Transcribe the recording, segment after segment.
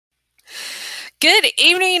Good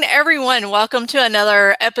evening, everyone. Welcome to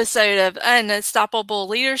another episode of Unstoppable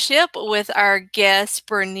Leadership with our guest,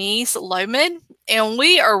 Bernice Lohman. And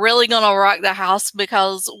we are really going to rock the house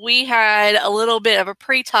because we had a little bit of a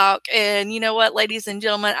pre talk. And you know what, ladies and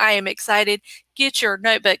gentlemen, I am excited. Get your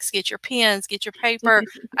notebooks, get your pens, get your paper.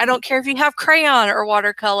 I don't care if you have crayon or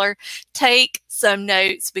watercolor. Take some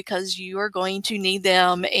notes because you are going to need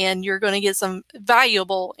them and you're going to get some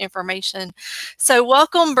valuable information. So,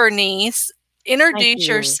 welcome, Bernice. Thank Introduce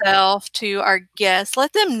you. yourself to our guests.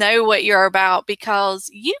 Let them know what you're about because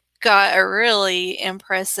you got a really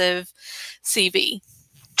impressive CV.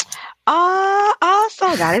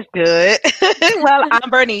 Awesome. That is good. Well, I'm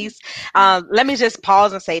Bernice. Let me just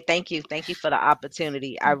pause and say thank you. Thank you for the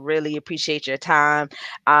opportunity. I really appreciate your time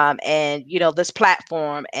and, this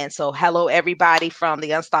platform. And so, hello, everybody from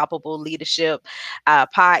the Unstoppable Leadership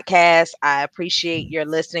podcast. I appreciate your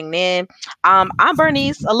listening in. I'm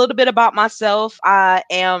Bernice. A little bit about myself. I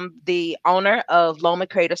am the owner of Loma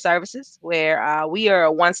Creative Services, where we are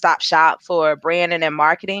a one-stop shop for branding and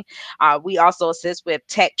marketing. We also assist with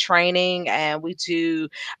tech training and we do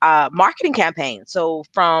marketing campaigns. So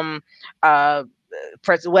from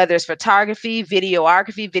for whether it's photography,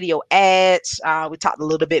 videography, video ads, we talked a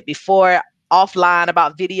little bit before offline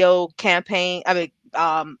about video campaign.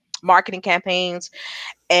 Marketing campaigns,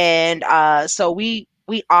 and so we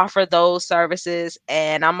offer those services.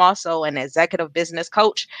 And I'm also an executive business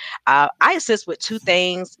coach. I assist with two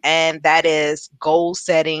things, and that is goal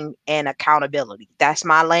setting and accountability. That's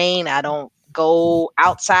my lane. I don't go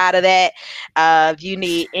outside of that. If you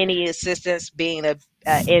need any assistance being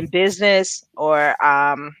in business or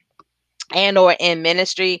in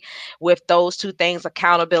ministry with those two things,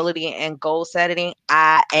 accountability and goal setting,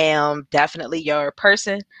 I am definitely your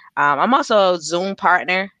person. I'm also a Zoom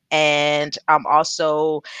partner, and I'm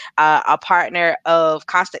also a partner of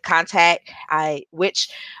Constant Contact. Which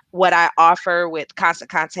what I offer with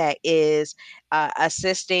Constant Contact is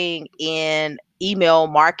assisting in email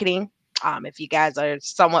marketing. If you guys are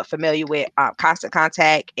somewhat familiar with Constant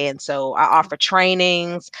Contact, and so I offer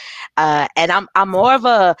trainings, and I'm more of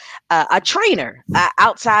a trainer.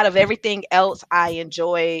 Outside of everything else, I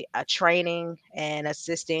enjoy training and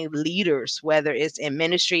assisting leaders, whether it's in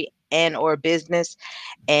ministry and or business.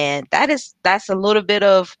 And that's a little bit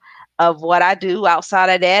of what I do. Outside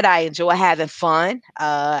of that, I enjoy having fun.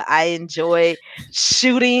 I enjoy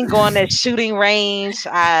shooting, going to shooting range.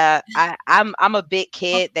 I'm a big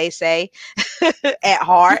kid, they say, at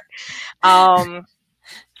heart. Um,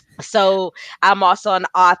 so I'm also an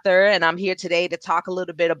author, and I'm here today to talk a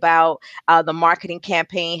little bit about the marketing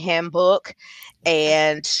campaign handbook,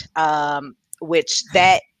 and which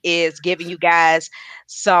that is giving you guys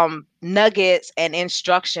some nuggets and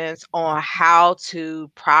instructions on how to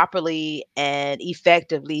properly and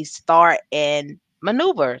effectively start and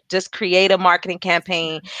maneuver, just create a marketing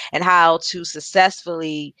campaign, and how to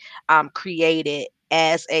successfully create it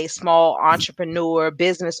as a small entrepreneur,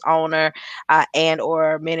 business owner, and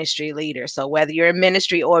or ministry leader. So whether you're in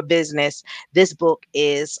ministry or business, this book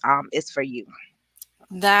is for you.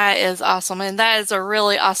 That is awesome. And that is a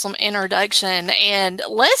really awesome introduction. And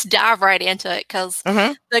let's dive right into it because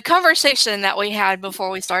Hmm. the conversation that we had before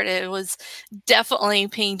we started was definitely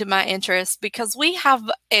piqued my interest because we have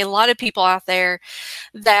a lot of people out there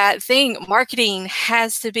that think marketing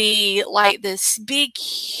has to be like this big,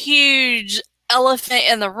 huge elephant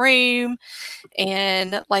in the room.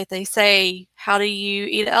 And like they say, how do you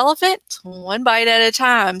eat an elephant? One bite at a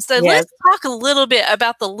time. So Yes. let's talk a little bit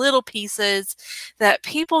about the little pieces that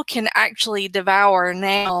people can actually devour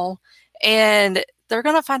now. And they're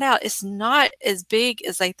going to find out it's not as big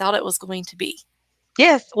as they thought it was going to be.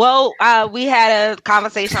 Yes. Well, we had a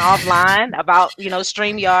conversation offline about,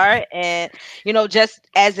 StreamYard. And, just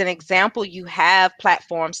as an example, you have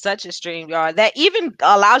platforms such as StreamYard that even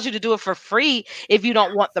allows you to do it for free if you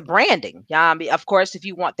don't want the branding. Of course, if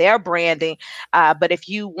you want their branding, but if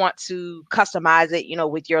you want to customize it,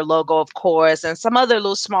 with your logo, of course, and some other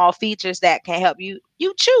little small features that can help you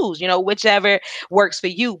choose, whichever works for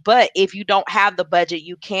you. But if you don't have the budget,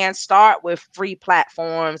 you can start with free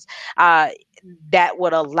platforms. That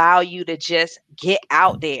would allow you to just get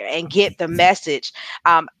out there and get the message.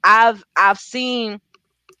 I've seen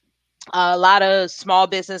a lot of small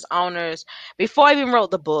business owners before I even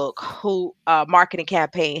wrote the book, who marketing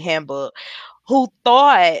campaign handbook, who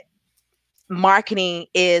thought marketing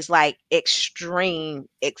is like extremely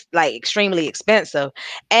expensive,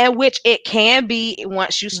 and which it can be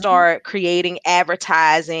once you Mhm. start creating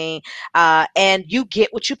advertising, and you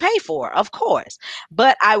get what you pay for, of course.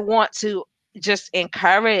 But I want to just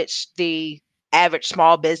encourage the average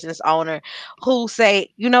small business owner who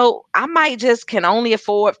say, I might just can only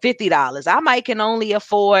afford $50. I might can only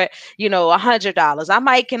afford, $100. I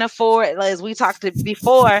might can afford, as we talked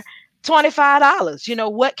before,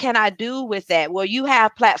 $25. What can I do with that? Well, you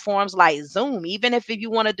have platforms like Zoom. Even if you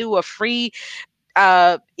want to do a free,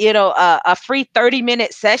 a free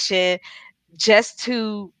 30-minute session just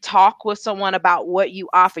to talk with someone about what you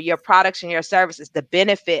offer, your products and your services, the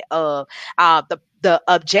benefit of the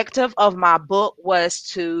objective of my book was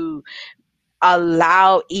to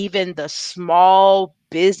allow even the small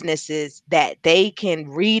businesses that they can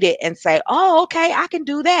read it and say, oh, okay, I can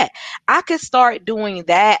do that. I can start doing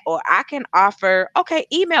that, or I can offer,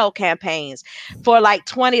 email campaigns for like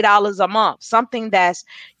 $20 a month, something that's,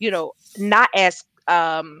 not as,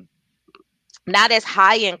 not as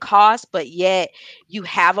high in cost, but yet you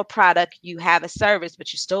have a product, you have a service,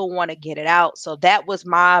 but you still want to get it out. So that was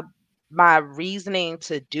my reasoning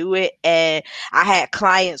to do it. And I had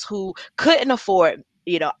clients who couldn't afford,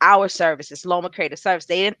 our services, Loma Creative Service.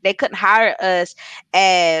 They couldn't hire us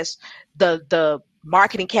as the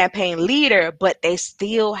marketing campaign leader, but they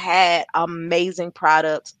still had amazing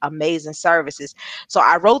products, amazing services. So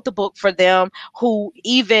I wrote the book for them who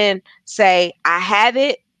even say, I have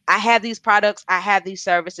these products, I have these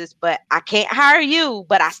services, but I can't hire you,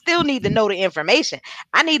 but I still need to know the information.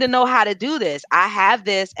 I need to know how to do this. I have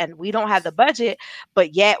this and we don't have the budget,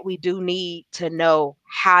 but yet we do need to know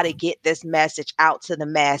how to get this message out to the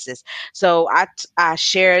masses. So I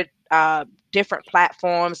shared different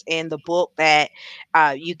platforms in the book that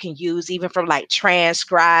you can use, even from like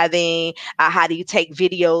transcribing. How do you take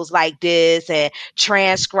videos like this and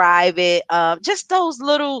transcribe it? Just those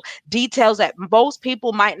little details that most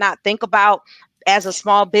people might not think about as a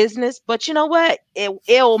small business, but you know what?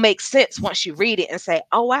 It'll make sense once you read it and say,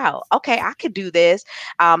 oh, wow, okay, I could do this.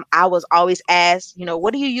 I was always asked,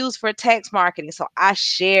 what do you use for text marketing? So I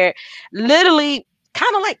shared literally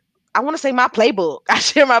kind of like, I want to say my playbook. I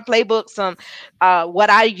share my playbook, some what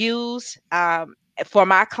I use for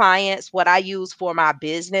my clients, what I use for my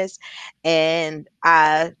business, and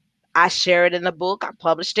I share it in the book. I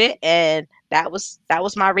published it, and that was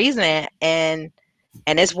my reasoning, and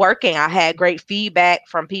it's working. I had great feedback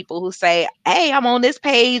from people who say, "Hey, I'm on this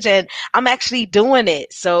page, and I'm actually doing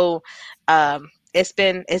it." So it's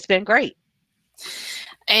been great.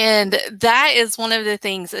 And that is one of the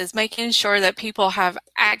things, is making sure that people have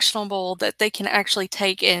actionable, that they can actually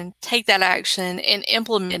take that action and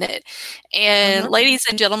implement it. And ladies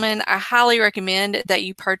and gentlemen, I highly recommend that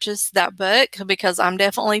you purchase that book, because I'm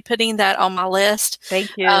definitely putting that on my list.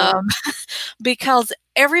 Thank you. Because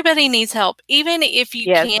everybody needs help. Even if you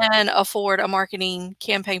Yes. can afford a marketing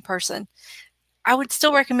campaign person, I would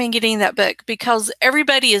still recommend getting that book, because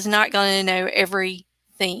everybody is not going to know everything.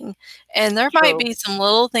 And there might True. be some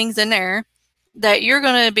little things in there that you're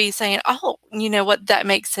going to be saying, oh, you know what, that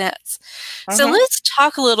makes sense. So let's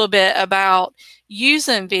talk a little bit about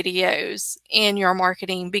using videos in your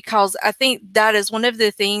marketing, because I think that is one of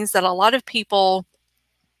the things that a lot of people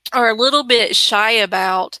are a little bit shy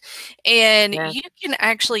about. And Yeah. you can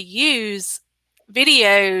actually use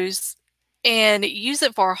videos and use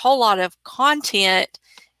it for a whole lot of content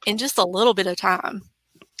in just a little bit of time.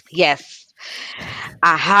 Yes.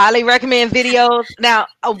 I highly recommend videos. Now,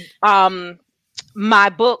 my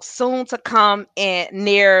book soon to come in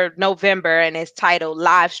near November, and it's titled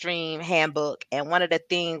Live Stream Handbook. And one of the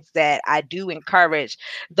things that I do encourage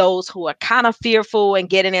those who are kind of fearful and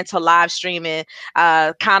getting into live streaming,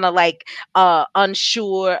 kind of like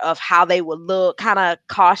unsure of how they will look, kind of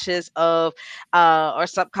cautious of or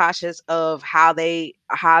subconscious of how they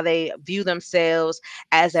view themselves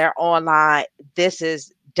as they're online. This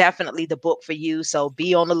is definitely the book for you. So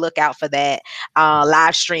be on the lookout for that.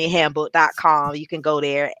 Livestreamhandbook.com. You can go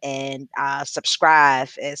there and subscribe.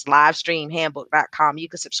 It's livestreamhandbook.com. You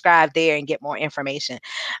can subscribe there and get more information.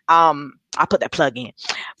 I'll put that plug in.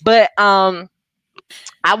 But I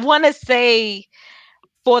want to say,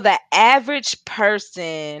 for the average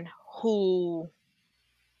person who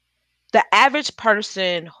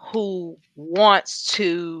wants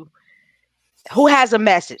to, who has a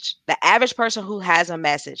message, the average person who has a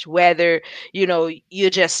message, whether you're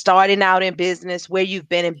just starting out in business, where you've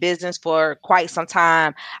been in business for quite some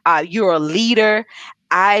time, you're a leader,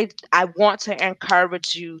 I want to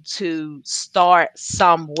encourage you to start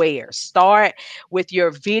somewhere. Start with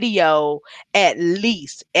your video. At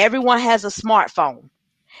least everyone has a smartphone.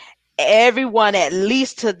 Everyone, at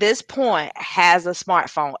least to this point, has a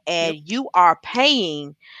smartphone, and you are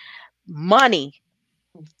paying money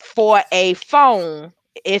for a phone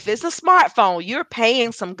if it's a smartphone, you're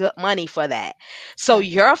paying some good money for that. So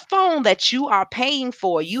Yeah. your phone that you are paying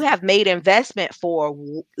for, you have made investment for,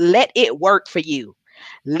 let it work for you.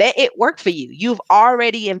 Let it work for you. You've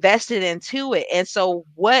already invested into it. And so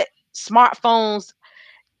smartphones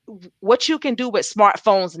what you can do with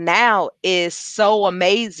smartphones now is so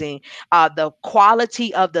amazing. The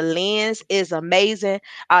quality of the lens is amazing,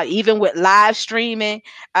 even with live streaming.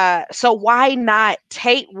 So why not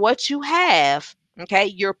take what you have? Okay,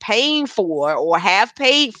 you're paying for, or have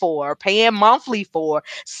paid for, paying monthly for.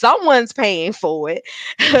 Someone's paying for it.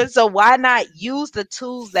 So why not use the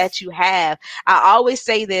tools that you have? I always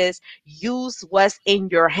say this: use what's in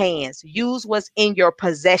your hands, use what's in your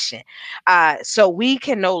possession. So we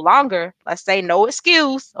can no longer, let's say, no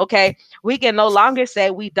excuse. Okay, we can no longer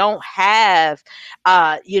say we don't have,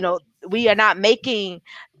 we are not making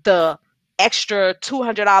the extra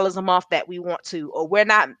 $200 a month that we want to, or we're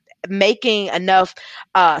not making enough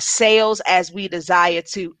sales as we desire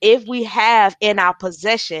to, if we have in our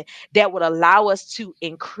possession that would allow us to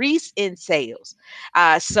increase in sales.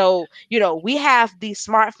 So we have these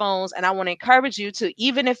smartphones, and I want to encourage you to,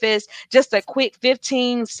 even if it's just a quick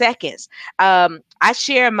 15 seconds. I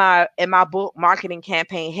share in my book, Marketing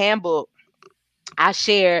Campaign Handbook, I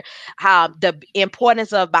share how the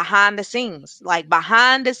importance of behind the scenes. Like,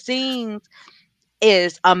 behind the scenes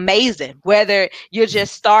is amazing. Whether you're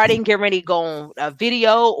just starting, getting ready to go on a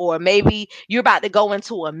video, or maybe you're about to go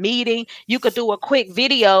into a meeting, you could do a quick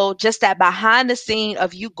video, just that behind the scene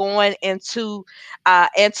of you going into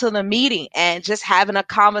the meeting and just having a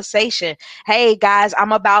conversation. Hey guys,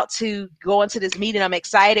 I'm about to go into this meeting. I'm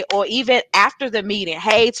excited. Or even after the meeting,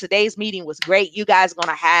 hey, today's meeting was great. You guys are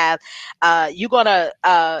gonna have,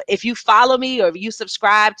 if you follow me or if you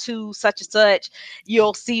subscribe to such and such,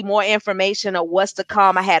 you'll see more information of what's to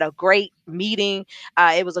come. I had a great meeting.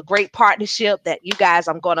 It was a great partnership that you guys,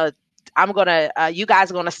 you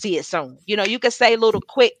guys are gonna see it soon. You can say little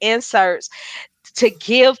quick inserts to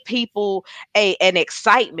give people an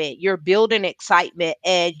excitement. You're building excitement,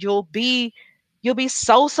 and you'll be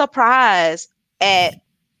so surprised at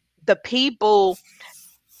the people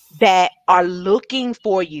that are looking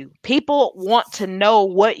for you. People want to know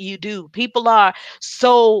what you do. People are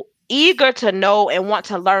so eager to know and want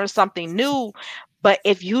to learn something new. But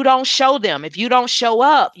if you don't show them, if you don't show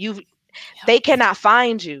up, they cannot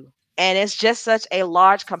find you. And it's just such a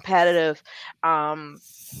large competitive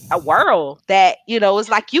a world that it's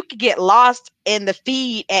like you could get lost in the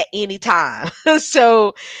feed at any time.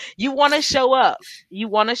 So you want to show up. You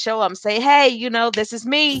want to show up and say, hey, this is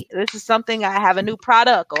me. This is something. I have a new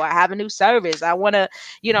product, or I have a new service. I want to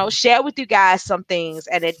share with you guys some things.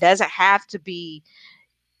 And it doesn't have to be,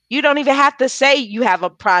 you don't even have to say you have a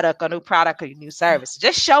product, a new product, or a new service.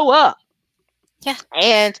 Just show up. Yeah.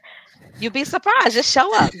 And you'll be surprised. Just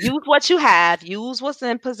show up. Use what you have. Use what's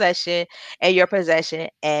in possession and your possession,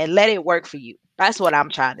 and let it work for you. That's what I'm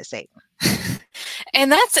trying to say.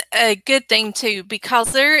 And that's a good thing too,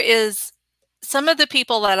 because there is some of the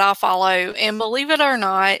people that I follow, and believe it or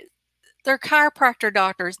not, they're chiropractor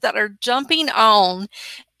doctors that are jumping on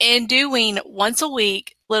and doing once a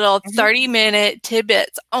week little 30-minute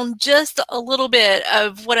tidbits on just a little bit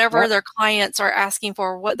of whatever their clients are asking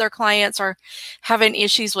for, what their clients are having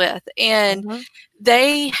issues with. And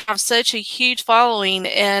they have such a huge following,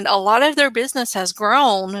 and a lot of their business has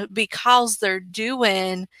grown because they're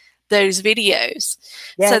doing those videos.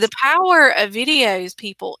 Yes. So the power of videos,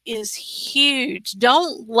 people, is huge.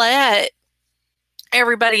 Don't let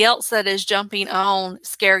everybody else that is jumping on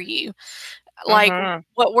scare you. Like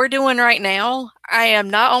what we're doing right now, I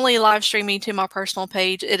am not only live streaming to my personal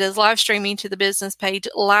page, it is live streaming to the business page,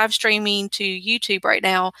 live streaming to YouTube right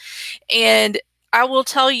now. And I will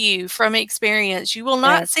tell you from experience, you will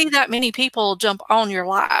not see that many people jump on your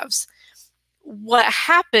lives. What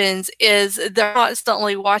happens is they're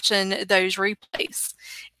constantly watching those replays.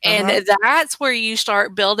 And that's where you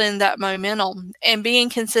start building that momentum and being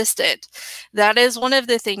consistent. That is one of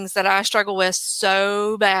the things that I struggle with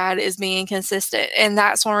so bad, is being consistent. And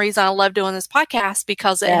that's one reason I love doing this podcast,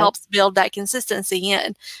 because it helps build that consistency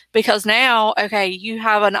in. Because now, okay, you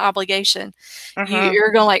have an obligation.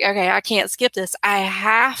 You're going like, okay, I can't skip this. I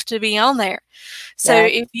have to be on there. So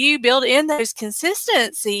if you build in those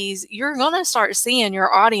consistencies, you're going to start seeing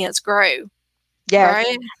your audience grow. Yes.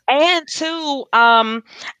 Right? And too, I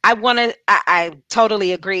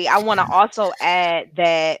totally agree. I want to also add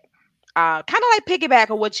that, kind of like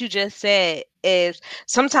piggyback on what you just said, is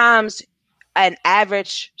sometimes an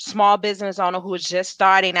average small business owner who is just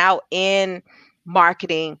starting out in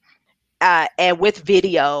marketing, and with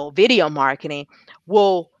video marketing,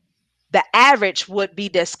 will the average would be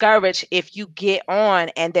discouraged if you get on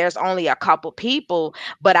and there's only a couple people.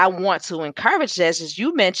 But I want to encourage this, as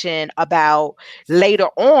you mentioned about later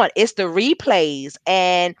on, it's the replays.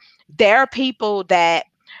 And there are people that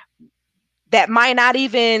might not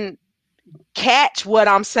even catch what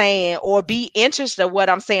I'm saying or be interested in what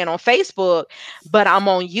I'm saying on Facebook, but I'm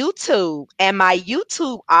on YouTube and my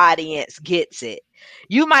YouTube audience gets it.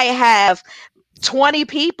 You might have 20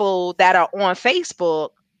 people that are on Facebook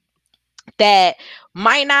that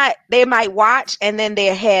they might watch and then they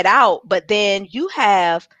head out, but then you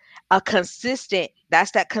have a consistent,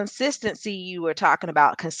 that's that consistency you were talking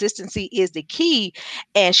about. Consistency is the key,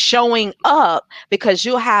 and showing up, because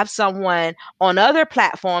you'll have someone on other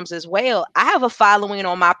platforms as well. I have a following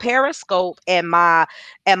on my Periscope and my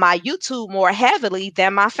YouTube more heavily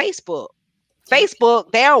than my Facebook.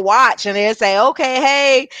 Facebook, they'll watch and they'll say, okay,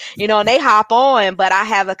 hey, and they hop on, but I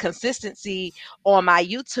have a consistency on my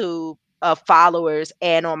YouTube of followers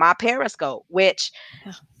and on my Periscope, which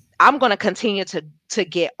I'm going to continue to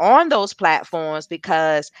get on those platforms,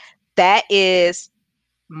 because that is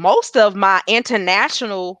most of my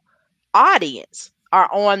international audience are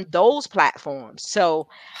on those platforms. So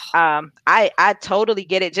I totally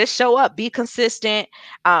get it. Just show up, be consistent.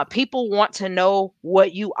 People want to know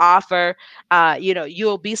what you offer.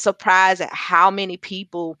 You'll be surprised at how many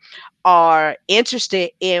people are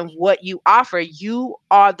interested in what you offer. You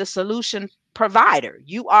are the solution provider.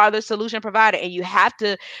 You are the solution provider, and you have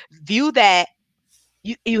to view that.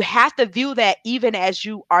 You have to view that even as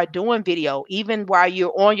you are doing video, even while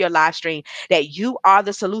you're on your live stream, that you are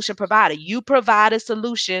the solution provider. You provide a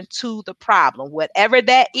solution to the problem, whatever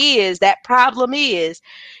that is, that problem is.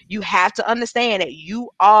 You have to understand that you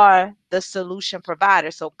are the solution provider.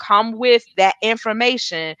 So come with that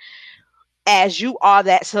information as you are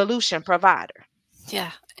that solution provider.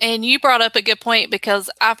 Yeah. And you brought up a good point, because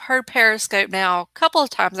I've heard Periscope now a couple of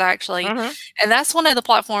times actually, and that's one of the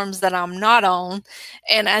platforms that I'm not on.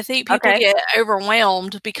 And I think people get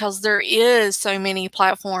overwhelmed because there is so many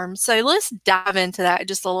platforms. So let's dive into that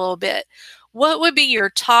just a little bit. What would be your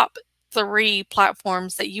top 3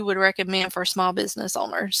 platforms that you would recommend for small business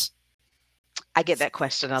owners? I get that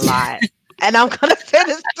question a lot. And I'm going to say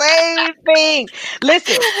the same thing.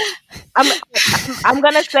 Listen, I'm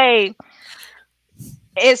going to say,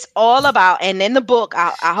 it's all about, and in the book,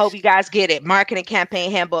 I hope you guys get it, Marketing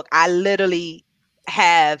Campaign Handbook, I literally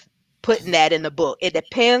have putting that in the book. It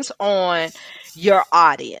depends on your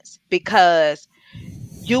audience, because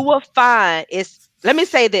you will find let me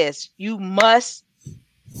say this, you must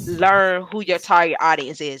learn who your target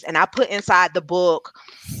audience is. And I put inside the book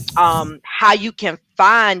how you can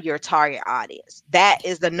find your target audience. That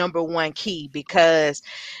is the number one key, because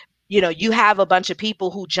you have a bunch of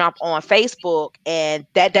people who jump on Facebook, and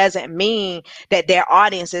that doesn't mean that their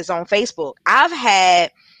audience is on Facebook. I've had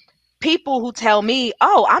people who tell me,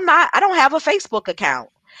 oh, I don't have a Facebook account,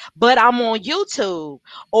 but I'm on YouTube,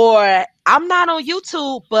 or I'm not on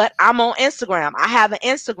YouTube, but I'm on Instagram. I have an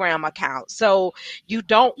Instagram account. So you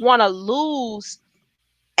don't want to lose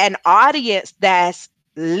an audience that's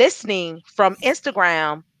listening from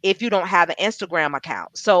Instagram if you don't have an Instagram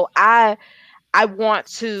account. So I want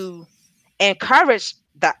to encourage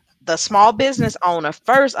the small business owner,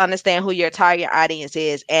 first understand who your target audience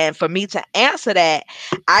is. And for me to answer that,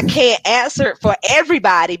 I can't answer for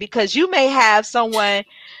everybody, because you may have someone,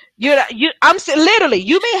 you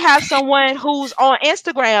may have someone who's on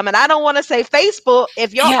Instagram, and I don't want to say Facebook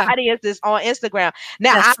if your audience is on Instagram.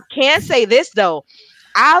 Now, I can say this though,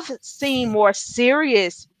 I've seen more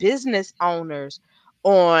serious business owners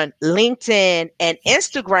on LinkedIn and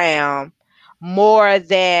Instagram more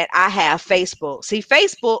than I have Facebook. See,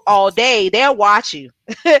 Facebook all day, they'll watch you.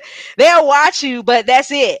 They'll watch you, but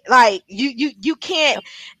that's it. Like you can't,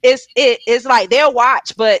 it's like they'll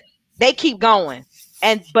watch, but they keep going.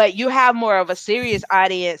 But you have more of a serious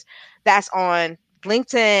audience that's on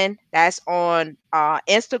LinkedIn, that's on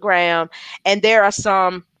Instagram, and there are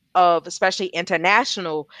some of, especially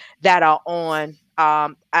international, that are on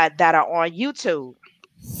YouTube.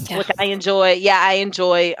 Which I enjoy. Yeah, I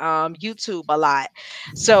enjoy YouTube a lot.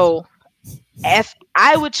 So if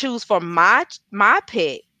I would choose for my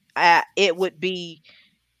pick, it would be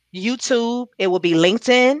YouTube. It would be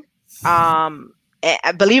LinkedIn.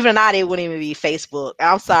 Believe it or not, it wouldn't even be Facebook.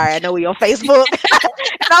 I'm sorry. I know we on Facebook.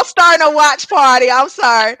 And I'm starting a watch party. I'm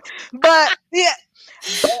sorry. But yeah,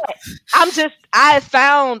 I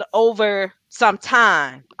found over some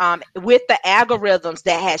time with the algorithms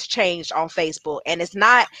that has changed on Facebook, and it's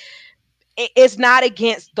not it's not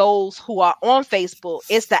against those who are on Facebook.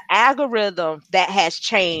 It's the algorithm that has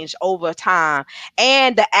changed over time,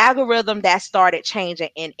 and the algorithm that started changing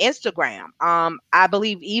in Instagram. I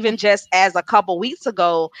believe even just as a couple weeks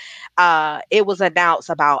ago, it was announced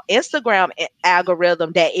about Instagram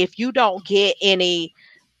algorithm that if you don't get any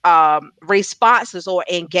responses or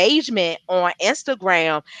engagement on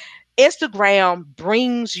Instagram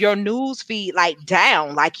brings your news feed like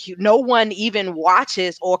down, like no one even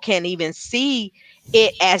watches or can even see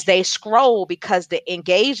it as they scroll because the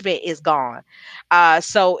engagement is gone.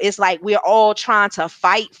 So it's like we're all trying to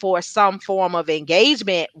fight for some form of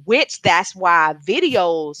engagement, which that's why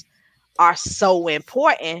videos are so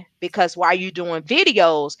important, because while you're doing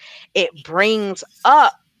videos, it brings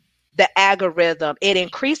up the algorithm. It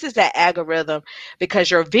increases that algorithm because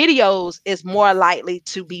your videos is more likely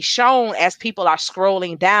to be shown as people are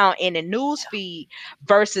scrolling down in the news feed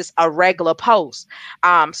versus a regular post.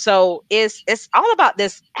 So it's all about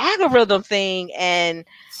this algorithm thing, and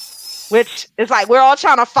which is like we're all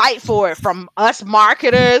trying to fight for it, from us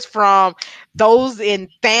marketers, from those in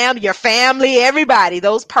your family, everybody,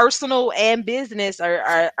 those personal and business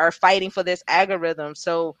are fighting for this algorithm.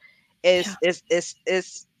 So it's Yeah.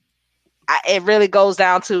 it's it really goes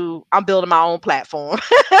down to I'm building my own platform.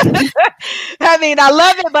 I mean, I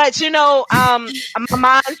love it, but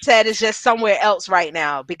my mindset is just somewhere else right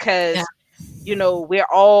now Yeah. because we're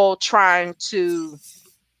all trying to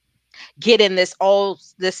get in this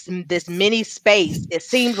mini space. It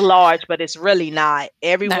seems large, but it's really not. No.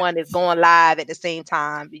 Everyone is going live at the same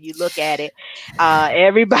time. You look at it,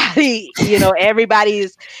 everybody, everybody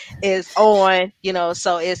is on.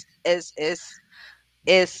 So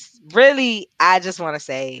it's really, I just want to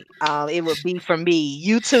say, it would be for me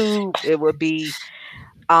YouTube. It would be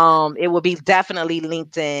definitely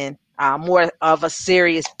LinkedIn, more of a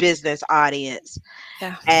serious business audience,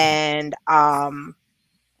 Yeah. and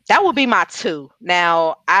that would be my two.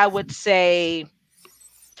 Now I would say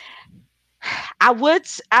I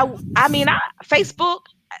mean,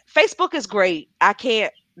 Facebook is great. I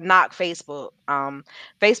can't knock Facebook.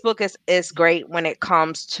 Facebook is great when it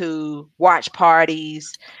comes to watch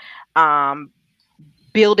parties, um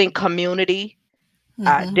building community,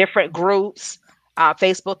 Hmm. different groups.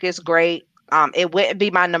 Facebook is great. It wouldn't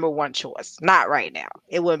be my number one choice. Not right now.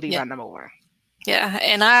 It wouldn't be Yeah. my number one. Yeah,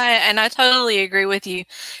 and I totally agree with you,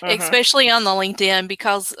 Mhm. especially on the LinkedIn,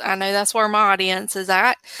 because I know that's where my audience is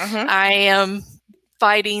at. Mhm. I am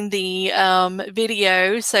fighting the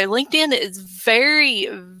video, so LinkedIn is very,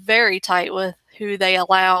 very tight with who they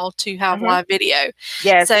allow to have Mhm. live video.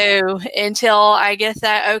 Yes. So until I get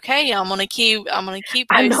that okay, I'm gonna keep I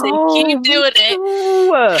posting, know. keep Me doing it.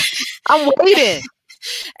 too. I'm waiting.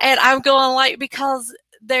 And I'm going like, because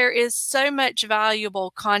there is so much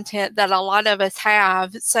valuable content that a lot of us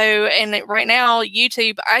have. So, and right now,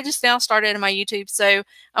 YouTube, I just now started my YouTube. So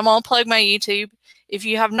I'm going to plug my YouTube. If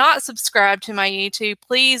you have not subscribed to my YouTube,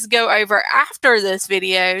 please go over after this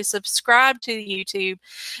video, subscribe to YouTube,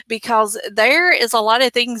 because there is a lot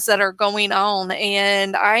of things that are going on.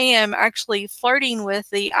 And I am actually flirting with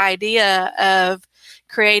the idea of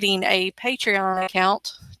creating a Patreon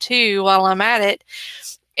account too while I'm at it,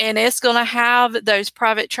 and it's going to have those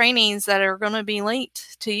private trainings that are going to be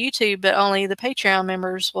linked to YouTube, but only the Patreon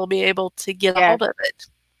members will be able to get a Yes. hold of it.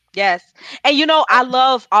 Yes. And I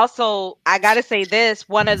love also, I got to say this,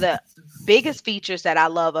 one of the biggest features that I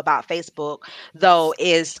love about Facebook though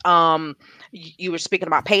is you were speaking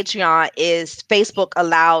about Patreon, is Facebook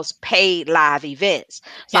allows paid live events.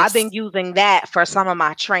 So I've been Yes. using that for some of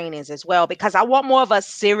my trainings as well, because I want more of a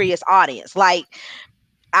serious audience. Like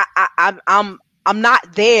I'm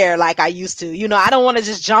not there like I used to. I don't want to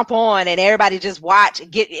just jump on and everybody just watch,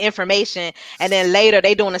 get information, and then later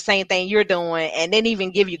they doing the same thing you're doing and didn't even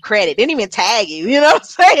give you credit, didn't even tag you. You know what I'm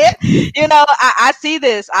saying? I see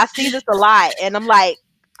this. I see this a lot, and I'm like,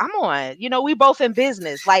 come on. We both in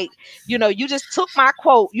business. Like, you just took my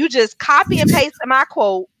quote, you just copy and pasted my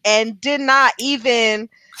quote, and did not even.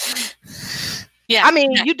 Yeah. I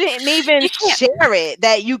mean, No, you didn't even you can't. share it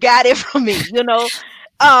that you got it from me.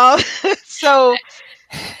 Um, so,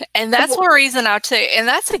 And that's one reason I took, and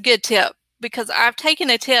that's a good tip, because I've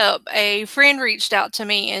taken a tip. A friend reached out to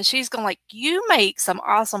me and she's going like, you make some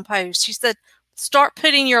awesome posts. She said, start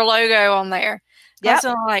putting your logo on there. I was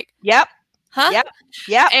yep, like, yep, huh? yep,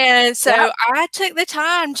 yep, And yep. so I took the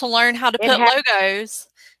time to learn how to It put has. logos.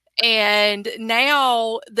 And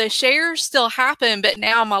now the shares still happen, but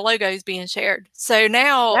now my logo is being shared. So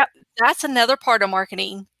now Yep. that's another part of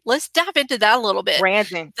marketing. Let's dive into that a little bit.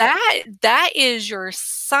 Branding. That is your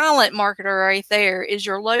silent marketer right there, is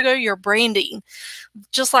your logo, your branding.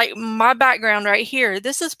 Just like my background right here,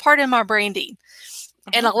 this is part of my branding.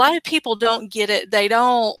 And a lot of people don't get it. They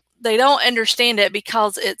don't understand it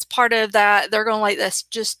because it's part of that. They're going like, that's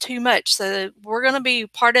just too much. So we're going to be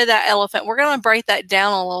part of that elephant. We're going to break that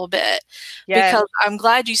down a little bit because I'm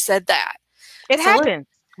glad you said that. It happens.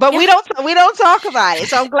 But we don't talk about it.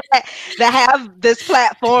 So I'm glad to have this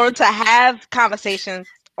platform to have conversations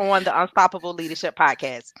on the Unstoppable Leadership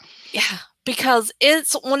Podcast. Yeah, because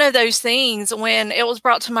it's one of those things when it was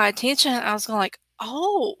brought to my attention, I was going like,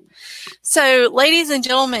 oh. So ladies and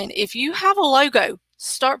gentlemen, if you have a logo,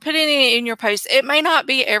 start putting it in your post. It may not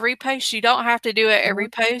be every post. You don't have to do it every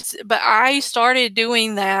post, but I started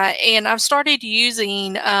doing that, and I've started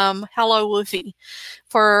using Hello Woofy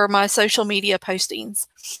for my social media postings.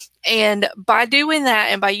 And by doing that,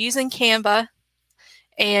 and by using Canva,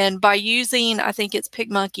 and by using, I think it's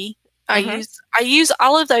PicMonkey, I use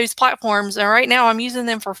all of those platforms, and right now I'm using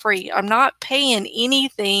them for free. I'm not paying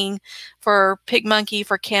anything for PicMonkey,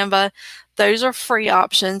 for Canva. Those are free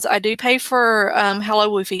options. I do pay for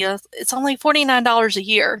Hello Woofy. It's only $49 a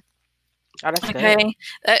year. Oh, that's okay.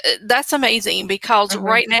 That's amazing because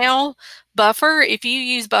right now, Buffer, if you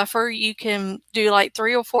use Buffer, you can do like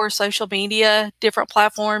 3 or 4 social media, different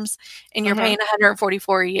platforms, and you're paying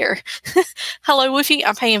 $144 a year. Hello Woofy,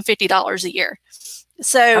 I'm paying $50 a year.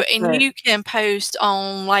 So, you can post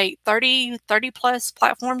on like 30 plus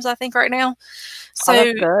platforms, I think, right now. So,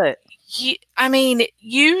 that's good.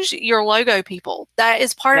 Use your logo, people. That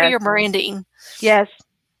is part of your branding. Yes.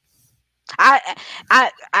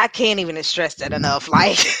 I can't even stress that enough.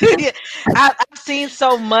 Like I've seen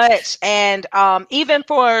so much, and even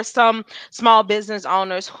for some small business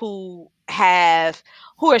owners who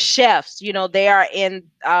are chefs, they are in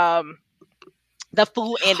the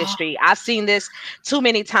food industry. I've seen this too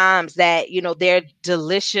many times that, they're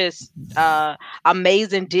delicious,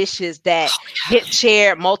 amazing dishes that get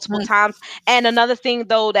shared multiple times. And another thing,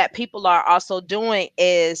 though, that people are also doing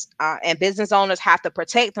is, and business owners have to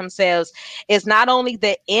protect themselves, is not only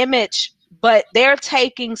the image, but they're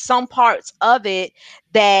taking some parts of it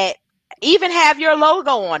that even have your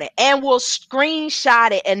logo on it and will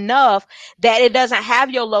screenshot it enough that it doesn't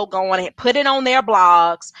have your logo on it, put it on their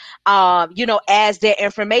blogs, as their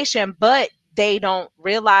information, but they don't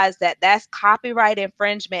realize that that's copyright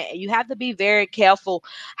infringement. And you have to be very careful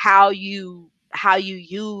how you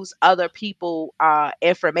use other people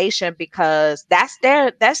information, because that's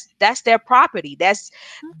their property.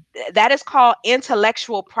 That is called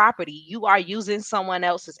intellectual property. You are using someone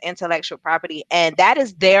else's intellectual property, and that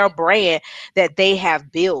is their brand that they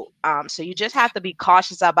have built. So you just have to be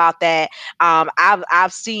cautious about that.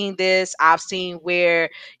 I've seen this. I've seen where,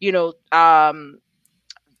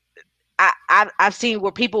 I've seen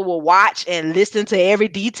where people will watch and listen to every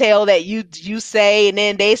detail that you say, and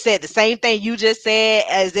then they said the same thing you just said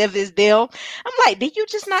as if it's them. I'm like, did you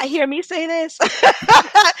just not hear me say this?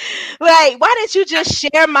 Like, why didn't you just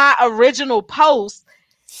share my original post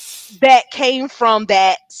that came from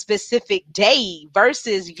that specific day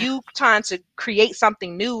versus you trying to create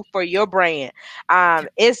something new for your brand?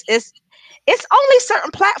 It's only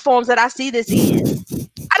certain platforms that I see this in.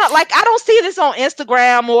 I don't see this on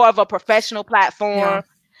Instagram, more of a professional platform.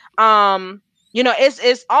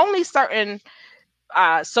 It's only certain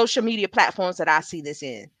social media platforms that I see this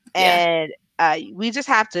in. And we just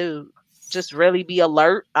have to just really be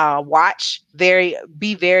alert,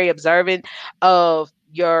 be very observant of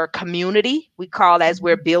your community. We call as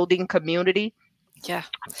we're building community. Yeah.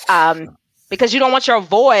 Because you don't want your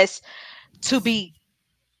voice to be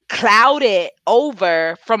clouded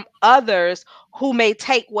over from others who may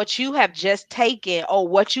take what you have just taken or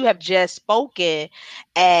what you have just spoken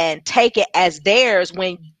and take it as theirs.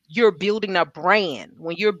 When you're building a brand,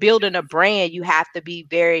 you have to be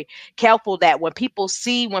very careful that when people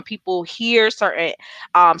hear certain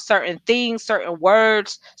things, certain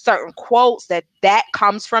words, certain quotes, that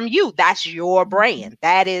comes from you. That's your brand.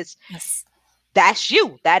 That's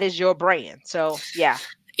you. That is your brand. So yeah.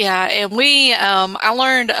 Yeah, and I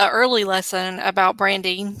learned an early lesson about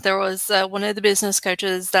branding. There was one of the business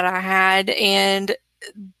coaches that I had, and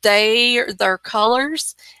their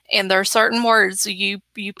colors and there are certain words, you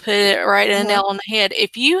put it right in the nail on the head.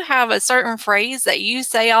 If you have a certain phrase that you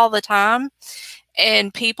say all the time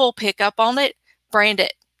and people pick up on it, brand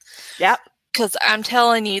it. Yep. Because I'm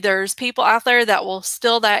telling you, there's people out there that will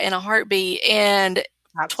steal that in a heartbeat. And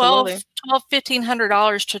Absolutely.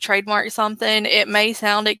 $1,200 to trademark something. It may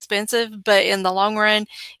sound expensive, but in the long run,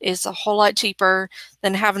 it's a whole lot cheaper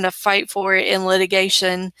than having to fight for it in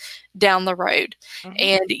litigation down the road. Mm-hmm.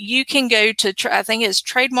 And you can go to, I think it's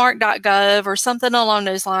trademark.gov or something along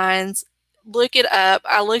those lines. Look it up.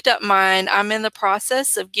 I looked up mine. I'm in the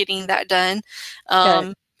process of getting that done.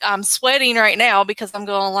 I'm sweating right now because I'm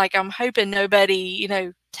going like, I'm hoping nobody,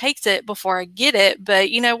 takes it before I get it. But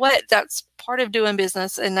you know what? That's part of doing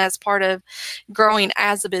business, and that's part of growing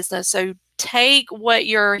as a business. So take what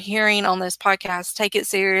you're hearing on this podcast, take it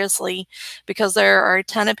seriously, because there are a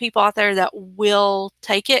ton of people out there that will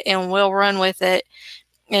take it and will run with it.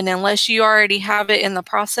 And unless you already have it in the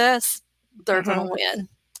process, they're going to win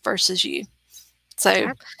versus you.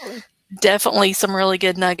 So definitely some really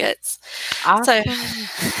good nuggets. Awesome. So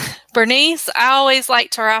Bernice, I always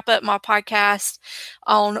like to wrap up my podcast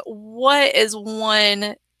on what is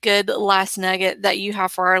one good last nugget that you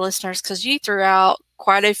have for our listeners, because you threw out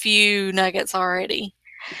quite a few nuggets already.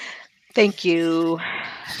 Thank you.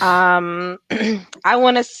 I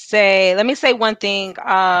want to say, let me say one thing,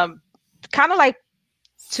 kind of like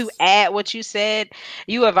to add what you said.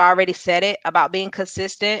 You have already said it about being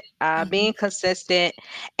consistent, being consistent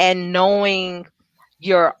and knowing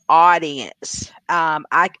your audience.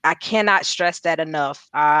 I cannot stress that enough,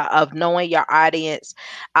 of knowing your audience.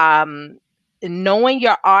 Knowing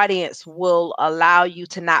your audience will allow you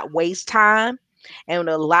to not waste time and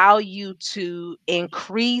will allow you to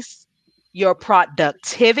increase your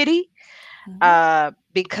productivity,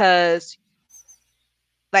 because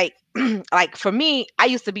like for me, I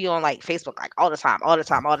used to be on like Facebook like all the time. I'm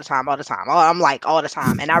like all the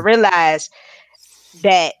time. And I realized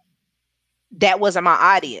that wasn't my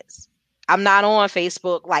audience. I'm not on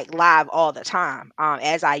Facebook like live all the time,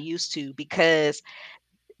 as I used to, because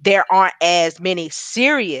there aren't as many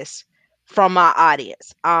serious from my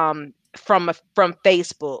audience. From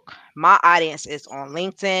Facebook, my audience is on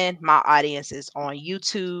LinkedIn. My audience is on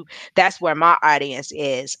YouTube. That's where my audience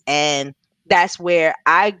is, and that's where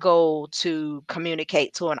I go to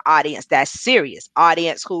communicate to an audience that's serious,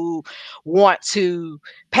 audience who want to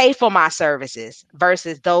pay for my services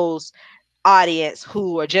versus those audience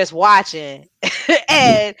who are just watching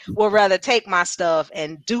and would rather take my stuff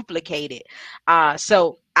and duplicate it.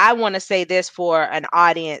 So I want to say this for an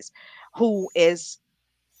audience who is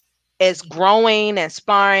growing,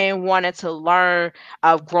 inspiring, wanting to learn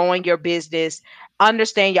of growing your business.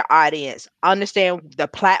 Understand your audience, understand the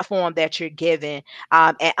platform that you're giving,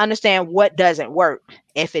 and understand what doesn't work.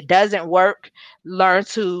 If it doesn't work, learn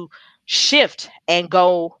to shift and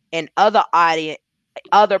go in other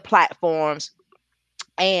platforms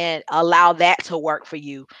and allow that to work for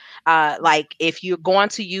you. Like if you're going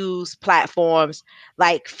to use platforms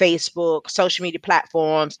like Facebook, social media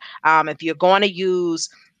platforms, if you're going to use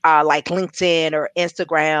like LinkedIn or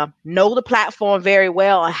Instagram, know the platform very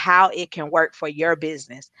well and how it can work for your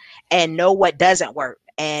business, and know what doesn't work,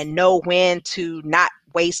 and know when to not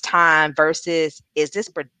waste time versus is this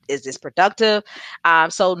productive.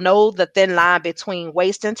 So know the thin line between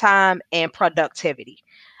wasting time and productivity,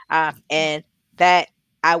 and that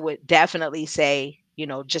I would definitely say,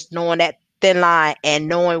 just knowing that thin line and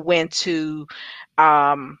knowing when to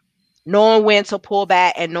pull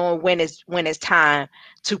back and knowing when it's time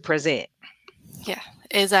to present. Yeah,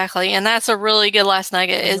 exactly. And that's a really good last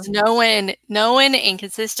nugget, is knowing and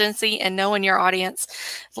consistency and knowing your audience.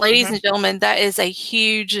 Ladies and gentlemen, that is a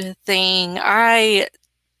huge thing.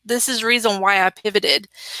 This is the reason why I pivoted,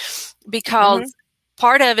 because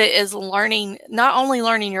part of it is not only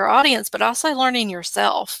learning your audience, but also learning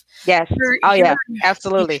yourself. Yes. Yeah,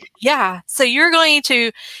 absolutely. Yeah. So you're going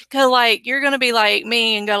to you're going to be like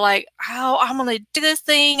me and go like, oh, I'm going to do this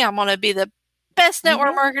thing. I'm going to be the best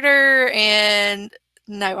network marketer. And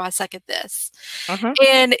no, I suck at this.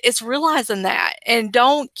 And it's realizing that, and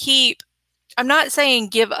I'm not saying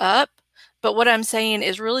give up, but what I'm saying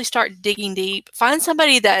is really start digging deep. Find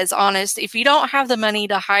somebody that is honest. If you don't have the money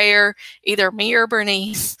to hire either me or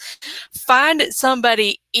Bernice, find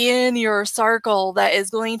somebody in your circle that is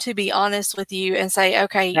going to be honest with you and say,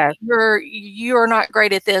 okay, you are not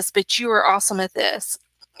great at this, but you are awesome at this.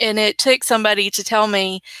 And it took somebody to tell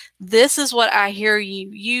me, this is what I hear you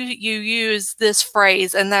use this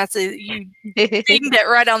phrase, and that's it. You dinged it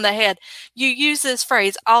right on the head. You use this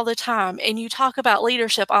phrase all the time, and you talk about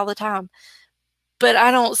leadership all the time, but I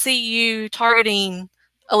don't see you targeting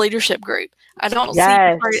a leadership group. I don't see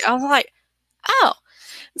you I'm like, oh.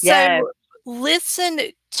 So listen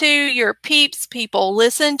to your peeps, people.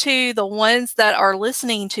 Listen to the ones that are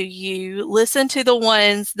listening to you. Listen to the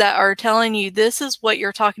ones that are telling you this is what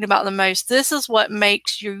you're talking about the most. This is what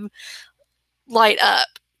makes you light up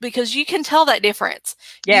because you can tell that difference.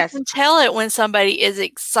 You Yes. can tell it when somebody is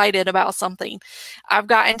excited about something. I've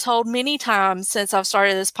gotten told many times since I've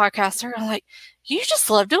started this podcast, they're like, you just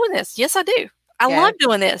love doing this. Yes, I do. I love Yes.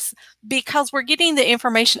 doing this because we're getting the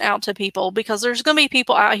information out to people, because there's going to be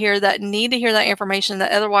people out here that need to hear that information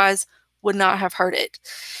that otherwise would not have heard it.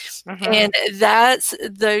 And that's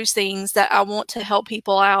those things that I want to help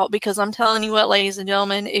people out, because I'm telling you what, ladies and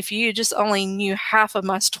gentlemen, if you just only knew half of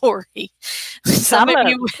my story, some of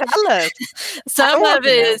you, Tell us. some of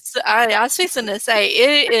it is, I was fixing to say,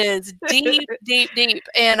 it is deep, deep, deep.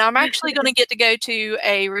 And I'm actually going to get to go to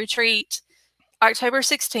a retreat October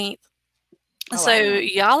 16th. So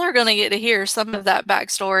y'all are going to get to hear some of that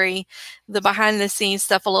backstory, the behind the scenes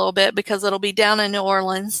stuff a little bit, because it'll be down in New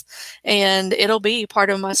Orleans and it'll be part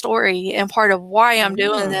of my story and part of why I'm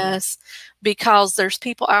doing this, because there's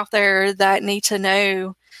people out there that need to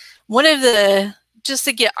know. Just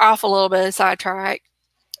to get off a little bit of sidetrack,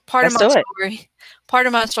 part of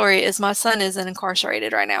my story is my son isn't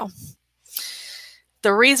incarcerated right now.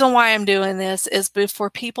 The reason why I'm doing this is for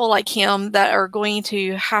people like him that are going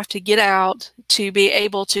to have to get out to be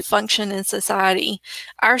able to function in society.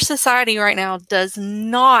 Our society right now does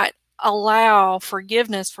not allow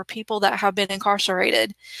forgiveness for people that have been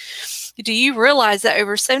incarcerated. Do you realize that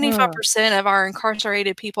over 75% of our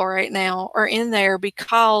incarcerated people right now are in there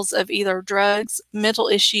because of either drugs, mental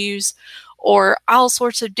issues, or all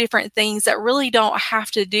sorts of different things that really don't have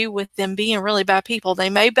to do with them being really bad people? They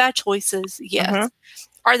made bad choices, yes.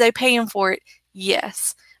 Are they paying for it?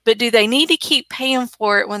 Yes. But do they need to keep paying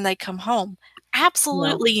for it when they come home?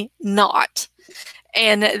 Absolutely not.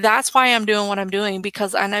 And that's why I'm doing what I'm doing,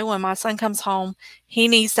 because I know when my son comes home, he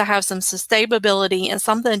needs to have some sustainability and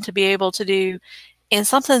something to be able to do and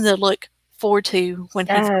something to look forward to when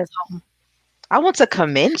he comes home. I want to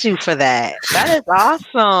commend you for that. That is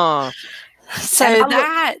awesome. So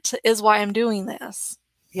that is why I'm doing this.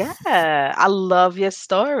 Yeah, I love your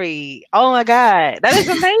story. Oh my God, that is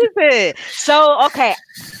amazing. So, okay.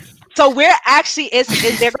 So we're actually, is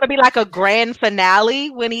there going to be like a grand finale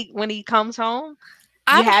when he comes home?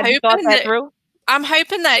 I'm hoping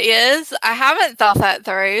that is. I haven't thought that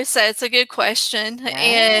through, so it's a good question.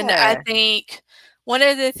 And I think one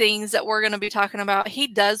of the things that we're going to be talking about, he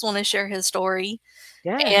does want to share his story.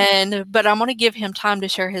 But I'm going to give him time to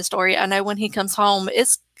share his story. I know when he comes home,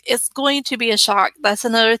 it's going to be a shock. That's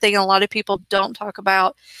another thing a lot of people don't talk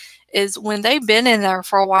about, is when they've been in there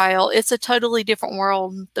for a while, it's a totally different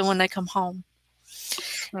world than when they come home.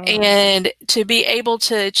 And to be able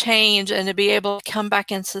to change and to be able to come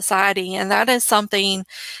back in society. And that is something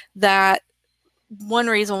that one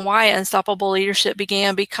reason why Unstoppable Leadership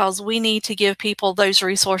began, because we need to give people those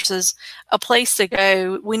resources, a place to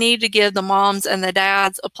go. We need to give the moms and the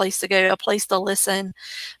dads a place to go, a place to listen,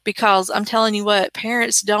 because I'm telling you what,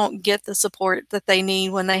 parents don't get the support that they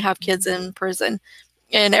need when they have kids in prison.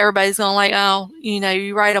 And everybody's going like, oh,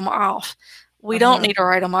 you write them off. We don't need to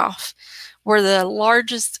write them off. We're the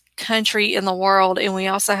largest country in the world, and we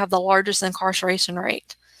also have the largest incarceration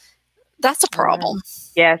rate. That's a problem.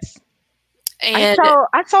 Yes. And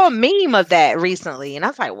I saw a meme of that recently, and I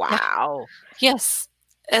was like, wow. Yes.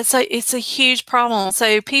 It's a huge problem.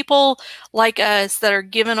 So people like us that are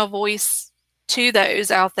given a voice to those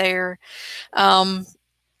out there,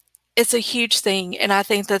 it's a huge thing. And I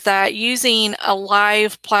think that using a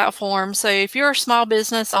live platform, so if you're a small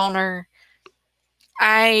business owner,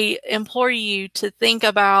 I implore you to think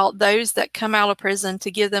about those that come out of prison, to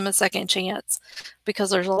give them a second chance, because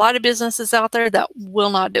there's a lot of businesses out there that will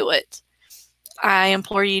not do it. I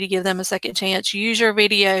implore you to give them a second chance. Use your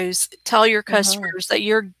videos. Tell your customers that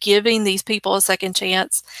you're giving these people a second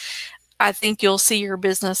chance. I think you'll see your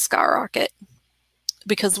business skyrocket,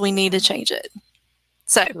 because we need to change it.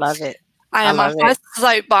 So love it. I am on my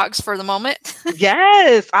soapbox for the moment.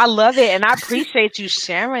 Yes, I love it. And I appreciate you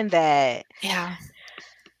sharing that. Yeah.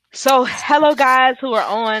 So hello guys who are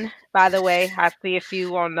on, by the way. I see a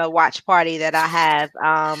few on the watch party that I have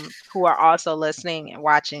who are also listening and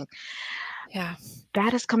watching. Yeah.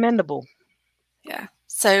 That is commendable. Yeah.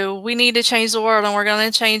 So we need to change the world, and we're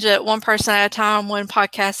going to change it one person at a time, one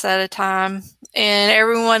podcast at a time. And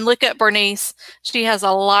everyone, look at Bernice. She has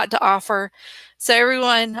a lot to offer. So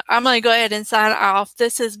everyone, I'm going to go ahead and sign off.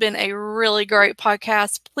 This has been a really great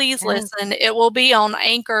podcast. Please listen. It will be on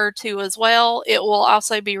Anchor too as well. It will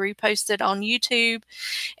also be reposted on YouTube,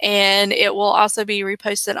 and it will also be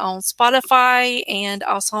reposted on Spotify and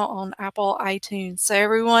also on Apple iTunes. So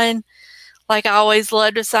everyone, like I always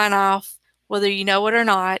love to sign off, whether you know it or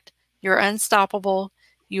not, you're unstoppable,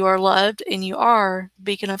 you are loved, and you are the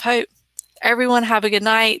beacon of hope. Everyone have a good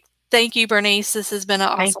night. Thank you, Bernice. This has been an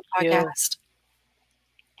awesome podcast.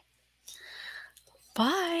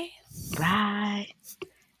 Bye. Bye.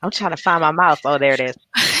 I'm trying to find my mouse. Oh, there it is.